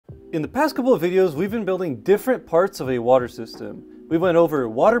In the past couple of videos, we've been building different parts of a water system. We went over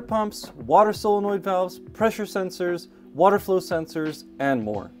water pumps, water solenoid valves, pressure sensors, water flow sensors, and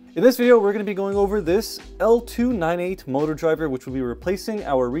more. In this video, we're going to be going over this L298 motor driver, which will be replacing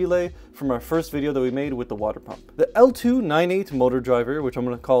our relay from our first video that we made with the water pump. The L298 motor driver, which I'm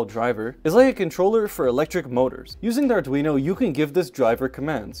going to call driver, is like a controller for electric motors. Using the Arduino, you can give this driver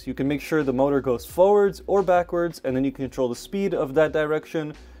commands. You can make sure the motor goes forwards or backwards, and then you can control the speed of that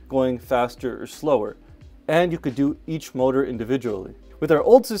direction, going faster or slower. And you could do each motor individually. With our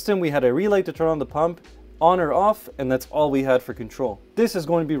old system, we had a relay to turn on the pump, on or off, and that's all we had for control. This is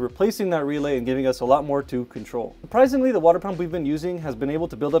going to be replacing that relay and giving us a lot more to control. Surprisingly, the water pump we've been using has been able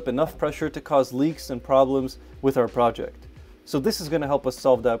to build up enough pressure to cause leaks and problems with our project. So this is going to help us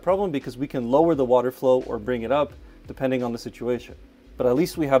solve that problem because we can lower the water flow or bring it up depending on the situation. But at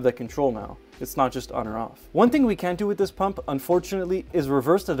least we have that control now. It's not just on or off. One thing we can't do with this pump, unfortunately, is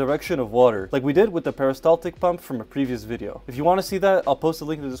reverse the direction of water, like we did with the peristaltic pump from a previous video. If you want to see that, I'll post a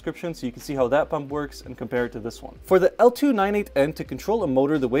link in the description so you can see how that pump works and compare it to this one. For the L298N to control a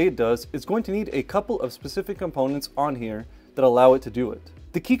motor the way it does, it's going to need a couple of specific components on here that allow it to do it.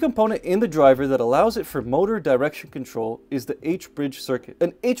 The key component in the driver that allows it for motor direction control is the H-bridge circuit.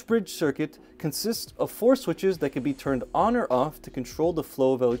 An H-bridge circuit consists of 4 switches that can be turned on or off to control the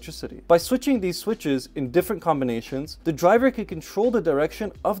flow of electricity. By switching these switches in different combinations, the driver can control the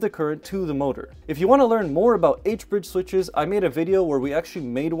direction of the current to the motor. If you want to learn more about H-bridge switches, I made a video where we actually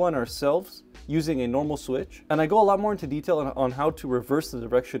made one ourselves using a normal switch, and I go a lot more into detail on how to reverse the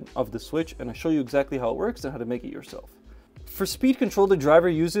direction of the switch, and I show you exactly how it works and how to make it yourself. For speed control, the driver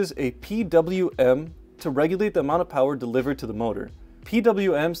uses a PWM to regulate the amount of power delivered to the motor.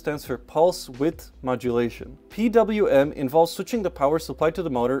 PWM stands for pulse width modulation. PWM involves switching the power supplied to the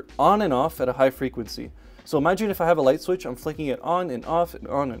motor on and off at a high frequency. So imagine if I have a light switch, I'm flicking it on and off and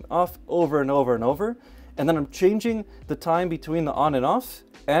on and off over and over and over, and then I'm changing the time between the on and off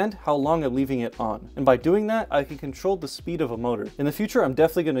and how long I'm leaving it on. And by doing that, I can control the speed of a motor. In the future, I'm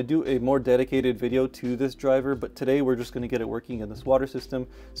definitely going to do a more dedicated video to this driver, but today we're just going to get it working in this water system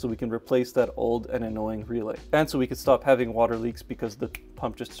so we can replace that old and annoying relay. And so we can stop having water leaks because the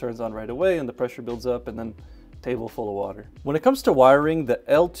pump just turns on right away and the pressure builds up and then table full of water. When it comes to wiring the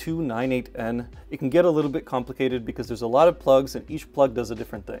L298N, it can get a little bit complicated because there's a lot of plugs and each plug does a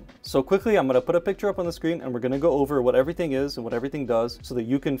different thing. So quickly, I'm going to put a picture up on the screen and we're going to go over what everything is and what everything does so that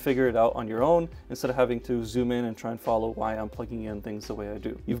you can figure it out on your own instead of having to zoom in and try and follow why I'm plugging in things the way I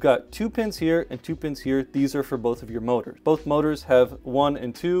do. You've got 2 pins here and 2 pins here. These are for both of your motors. Both motors have 1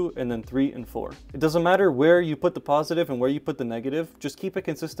 and 2 and then 3 and 4. It doesn't matter where you put the positive and where you put the negative, just keep it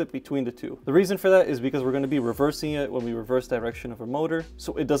consistent between the two. The reason for that is because we're going to be reversing it when we reverse direction of a motor,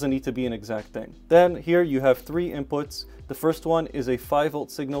 so it doesn't need to be an exact thing. Then here you have 3 inputs. The first one is a 5-volt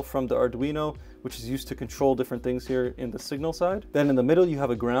signal from the Arduino, which is used to control different things here in the signal side. Then in the middle you have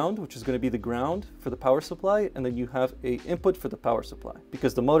a ground, which is going to be the ground for the power supply, and then you have a input for the power supply,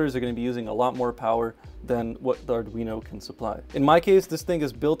 because the motors are going to be using a lot more power than what the Arduino can supply. In my case, this thing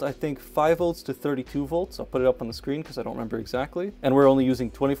is built, I think, 5 volts to 32 volts. I'll put it up on the screen because I don't remember exactly. And we're only using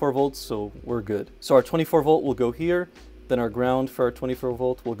 24 volts, so we're good. So our 24 volt will go here, then our ground for our 24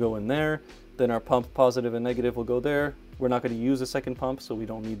 volt will go in there, then our pump positive and negative will go there. We're not going to use a second pump, so we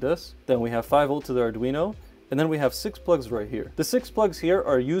don't need this. Then we have 5 volt to the Arduino, and then we have 6 plugs right here. The 6 plugs here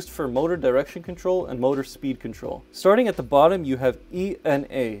are used for motor direction control and motor speed control. Starting at the bottom, you have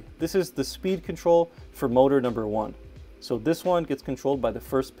ENA. This is the speed control for motor number 1. So this one gets controlled by the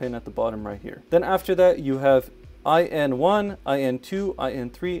first pin at the bottom right here. Then after that, you have IN1, IN2,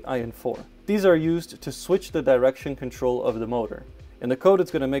 IN3, IN4. These are used to switch the direction control of the motor. In the code, it's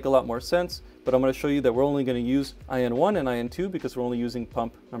going to make a lot more sense, but I'm going to show you that we're only going to use IN1 and IN2 because we're only using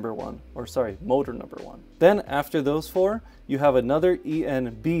pump number 1, or sorry, motor number 1. Then after those 4, you have another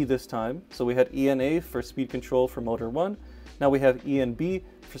ENB this time. So we had ENA for speed control for motor 1. Now we have ENB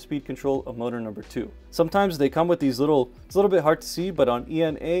for speed control of motor number 2. Sometimes they come with these little, it's a little bit hard to see, but on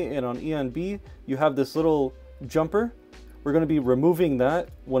ENA and on ENB, you have this little jumper. We're going to be removing that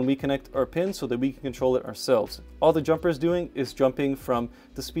when we connect our pin so that we can control it ourselves. All the jumper is doing is jumping from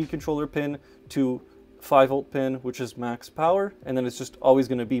the speed controller pin to 5-volt pin, which is max power, and then it's just always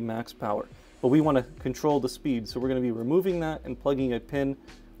going to be max power. But we want to control the speed, so we're going to be removing that and plugging a pin,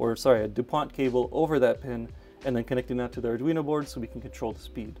 or sorry, a DuPont cable over that pin, and then connecting that to the Arduino board so we can control the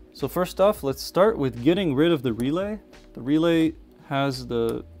speed. So first off, let's start with getting rid of the relay. The relay has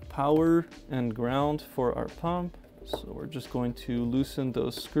the power and ground for our pump. So we're just going to loosen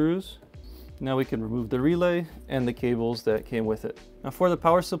those screws. Now we can remove the relay and the cables that came with it. Now for the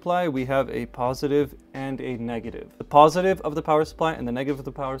power supply, we have a positive and a negative. The positive of the power supply and the negative of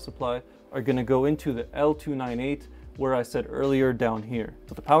the power supply are going to go into the L298 where I said earlier down here.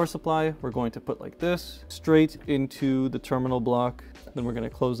 So the power supply, we're going to put like this, straight into the terminal block. Then we're going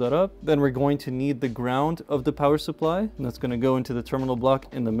to close that up. Then we're going to need the ground of the power supply, and that's going to go into the terminal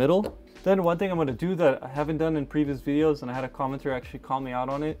block in the middle. Then one thing I'm going to do that I haven't done in previous videos, and I had a commenter actually call me out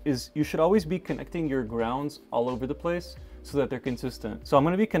on it, is you should always be connecting your grounds all over the place so that they're consistent. So I'm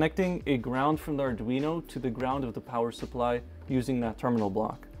going to be connecting a ground from the Arduino to the ground of the power supply using that terminal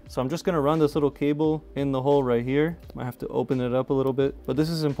block. So I'm just going to run this little cable in the hole right here. I have to open it up a little bit, but this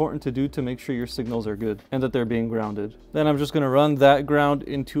is important to do to make sure your signals are good and that they're being grounded. Then I'm just going to run that ground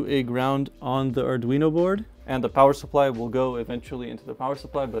into a ground on the Arduino board, and the power supply will go eventually into the power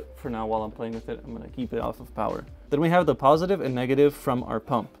supply, but for now, while I'm playing with it, I'm going to keep it off of power. Then we have the positive and negative from our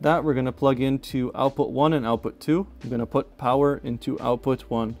pump. That we're going to plug into output 1 and output 2. I'm going to put power into output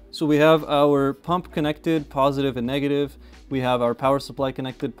 1. So we have our pump connected, positive and negative. We have our power supply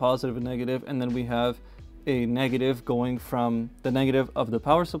connected, positive and negative, and then we have a negative going from the negative of the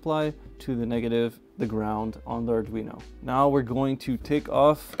power supply to the negative, the ground on the Arduino. Now we're going to take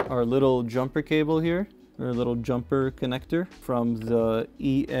off our little jumper cable here, or a little jumper connector from the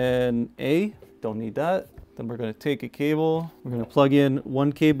ENA. Don't need that. Then we're going to take a cable. We're going to plug in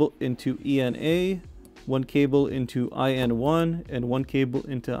one cable into ENA, one cable into IN1, and one cable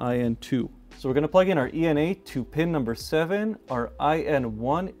into IN2. So we're going to plug in our ENA to pin number 7, our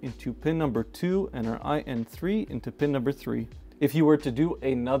IN1 into pin number 2, and our IN3 into pin number 3. If you were to do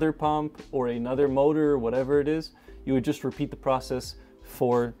another pump or another motor, or whatever it is, you would just repeat the process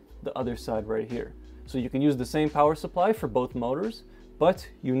for the other side right here. So you can use the same power supply for both motors, but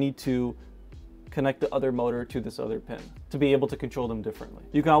you need to connect the other motor to this other pin to be able to control them differently.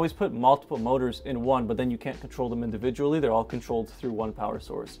 You can always put multiple motors in one, but then you can't control them individually. They're all controlled through one power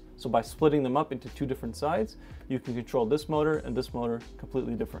source. So by splitting them up into two different sides, you can control this motor and this motor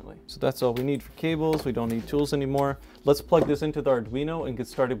completely differently. So that's all we need for cables. We don't need tools anymore. Let's plug this into the Arduino and get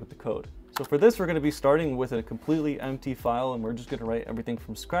started with the code. So for this, we're going to be starting with a completely empty file, and we're just going to write everything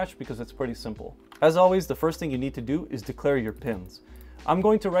from scratch because it's pretty simple. As always, the first thing you need to do is declare your pins. I'm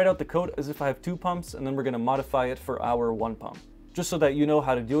going to write out the code as if I have 2 pumps, and then we're going to modify it for our 1 pump, just so that you know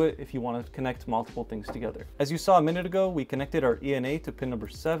how to do it if you want to connect multiple things together. As you saw a minute ago, we connected our ENA to pin number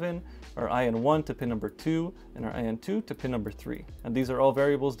 7, our IN1 to pin number 2, and our IN2 to pin number 3. And these are all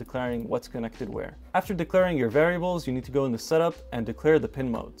variables declaring what's connected where. After declaring your variables, you need to go in the setup and declare the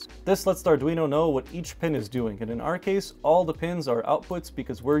pin modes. This lets the Arduino know what each pin is doing. And in our case, all the pins are outputs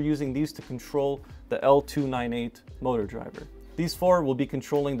because we're using these to control the L298 motor driver. These 4 will be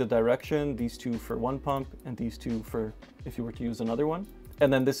controlling the direction, these 2 for 1 pump, and these 2 for if you were to use another one.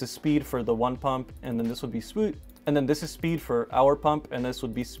 And then this is speed for the 1 pump, and then this would be speed. And then this is speed for our pump, and this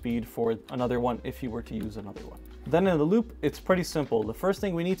would be speed for another one if you were to use another one. Then in the loop, it's pretty simple. The first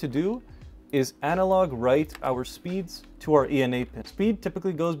thing we need to do is analog write our speeds to our ENA pin. Speed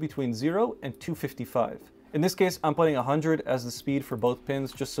typically goes between 0 and 255. In this case, I'm putting 100 as the speed for both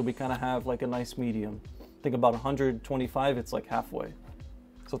pins, just so we kind of have like a nice medium. Think about 125, it's like halfway.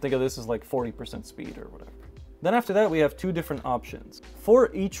 So think of this as like 40% speed or whatever. Then after that, we have 2 different options.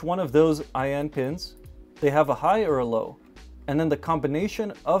 For each one of those IN pins, they have a high or a low. And then the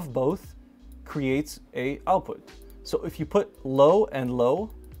combination of both creates a output. So if you put low and low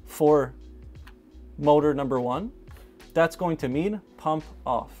for motor number 1, that's going to mean pump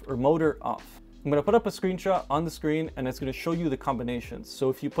off or motor off. I'm going to put up a screenshot on the screen, and it's going to show you the combinations. So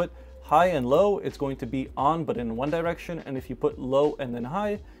if you put high and low, it's going to be on but in one direction, and if you put low and then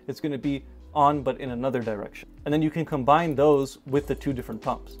high, it's going to be on but in another direction. And then you can combine those with the 2 different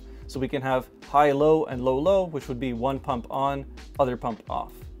pumps. So we can have high low and low low, which would be 1 pump on, other pump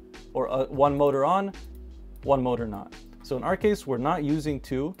off, or 1 motor on, 1 motor not. So in our case, we're not using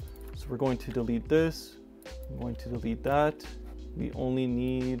 2, so we're going to delete this, I'm going to delete that. We only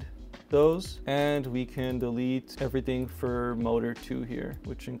need those, and we can delete everything for motor 2 here,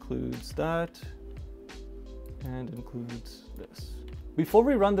 which includes that and includes this. Before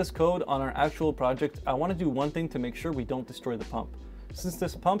we run this code on our actual project, I want to do one thing to make sure we don't destroy the pump. Since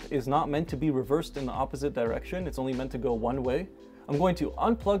this pump is not meant to be reversed in the opposite direction, it's only meant to go one way, I'm going to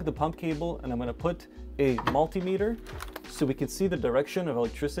unplug the pump cable, and I'm going to put a multimeter so we can see the direction of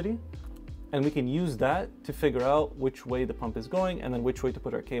electricity, and we can use that to figure out which way the pump is going and then which way to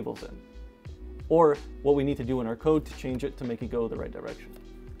put our cables in, or what we need to do in our code to change it to make it go the right direction.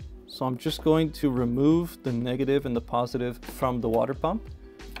 So I'm just going to remove the negative and the positive from the water pump,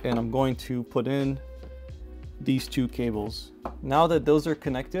 and I'm going to put in these two cables. Now that those are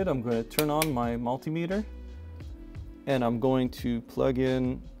connected, I'm going to turn on my multimeter and I'm going to plug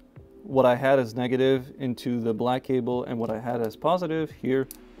in what I had as negative into the black cable and what I had as positive here.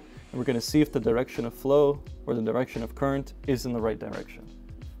 And we're going to see if the direction of flow or the direction of current is in the right direction.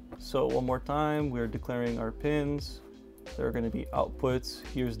 So one more time, we're declaring our pins. There are going to be outputs.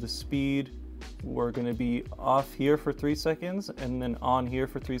 Here's the speed. We're going to be off here for 3 seconds and then on here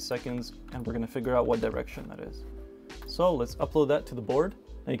for 3 seconds, and we're going to figure out what direction that is. So let's upload that to the board.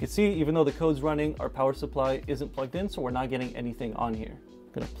 And you can see, even though the code's running, our power supply isn't plugged in, so we're not getting anything on here.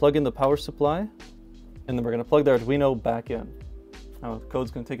 I'm going to plug in the power supply, and then we're going to plug the Arduino back in. Now the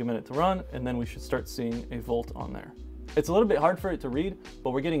code's going to take a minute to run, and then we should start seeing a volt on there. It's a little bit hard for it to read,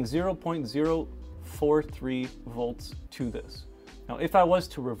 but we're getting 0.043 volts to this. Now if I was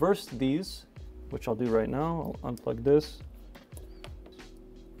to reverse these, which I'll do right now, I'll unplug this,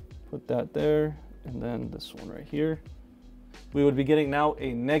 put that there, and then this one right here, we would be getting now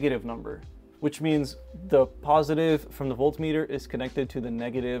a negative number, which means the positive from the voltmeter is connected to the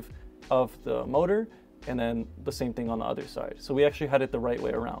negative of the motor, and then the same thing on the other side. So we actually had it the right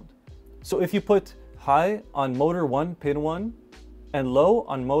way around. So if you put high on motor 1 pin 1 and low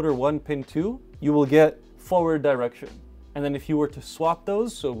on motor 1 pin 2, you will get forward direction. And then if you were to swap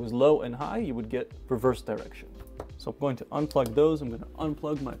those, so it was low and high, you would get reverse direction. So I'm going to unplug those. I'm going to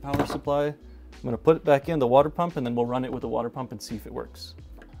unplug my power supply. I'm going to put it back in the water pump, and then we'll run it with the water pump and see if it works.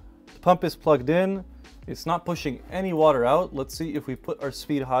 The pump is plugged in. It's not pushing any water out. Let's see if we put our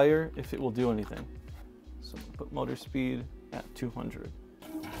speed higher, if it will do anything. So I'm going to put motor speed at 200.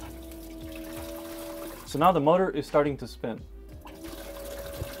 So now the motor is starting to spin.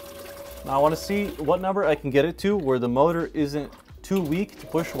 Now I want to see what number I can get it to where the motor isn't too weak to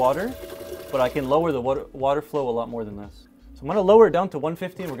push water, but I can lower the water flow a lot more than this. So I'm going to lower it down to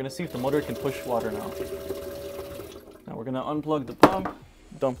 150, and we're going to see if the motor can push water now. Now we're going to unplug the pump,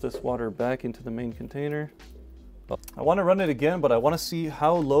 dump this water back into the main container. I want to run it again, but I want to see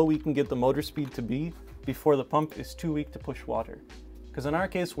how low we can get the motor speed to be before the pump is too weak to push water. Because in our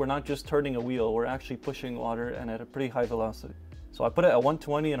case, we're not just turning a wheel, we're actually pushing water and at a pretty high velocity. So I put it at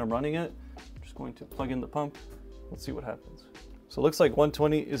 120 and I'm running it. I'm just going to plug in the pump. Let's see what happens. So it looks like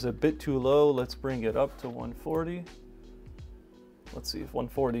 120 is a bit too low. Let's bring it up to 140. Let's see if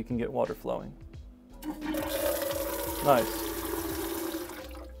 140 can get water flowing. Nice.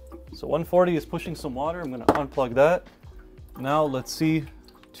 So 140 is pushing some water. I'm going to unplug that. Now let's see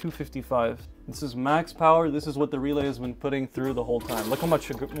 255. This is max power. This is what the relay has been putting through the whole time. Look how much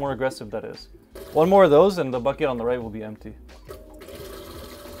more aggressive that is. One more of those and the bucket on the right will be empty.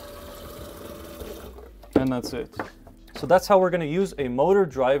 And that's it. So that's how we're going to use a motor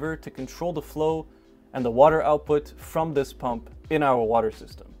driver to control the flow and the water output from this pump in our water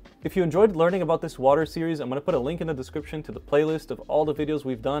system. If you enjoyed learning about this water series, I'm going to put a link in the description to the playlist of all the videos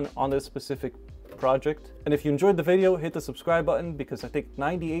we've done on this specific project. And if you enjoyed the video, hit the subscribe button, because I think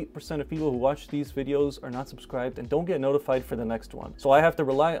 98% of people who watch these videos are not subscribed and don't get notified for the next one. So I have to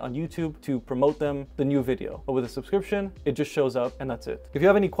rely on YouTube to promote them the new video. But with a subscription, it just shows up and that's it. If you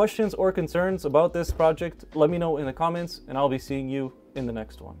have any questions or concerns about this project, let me know in the comments and I'll be seeing you in the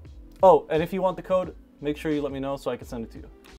next one. Oh, and if you want the code, make sure you let me know so I can send it to you.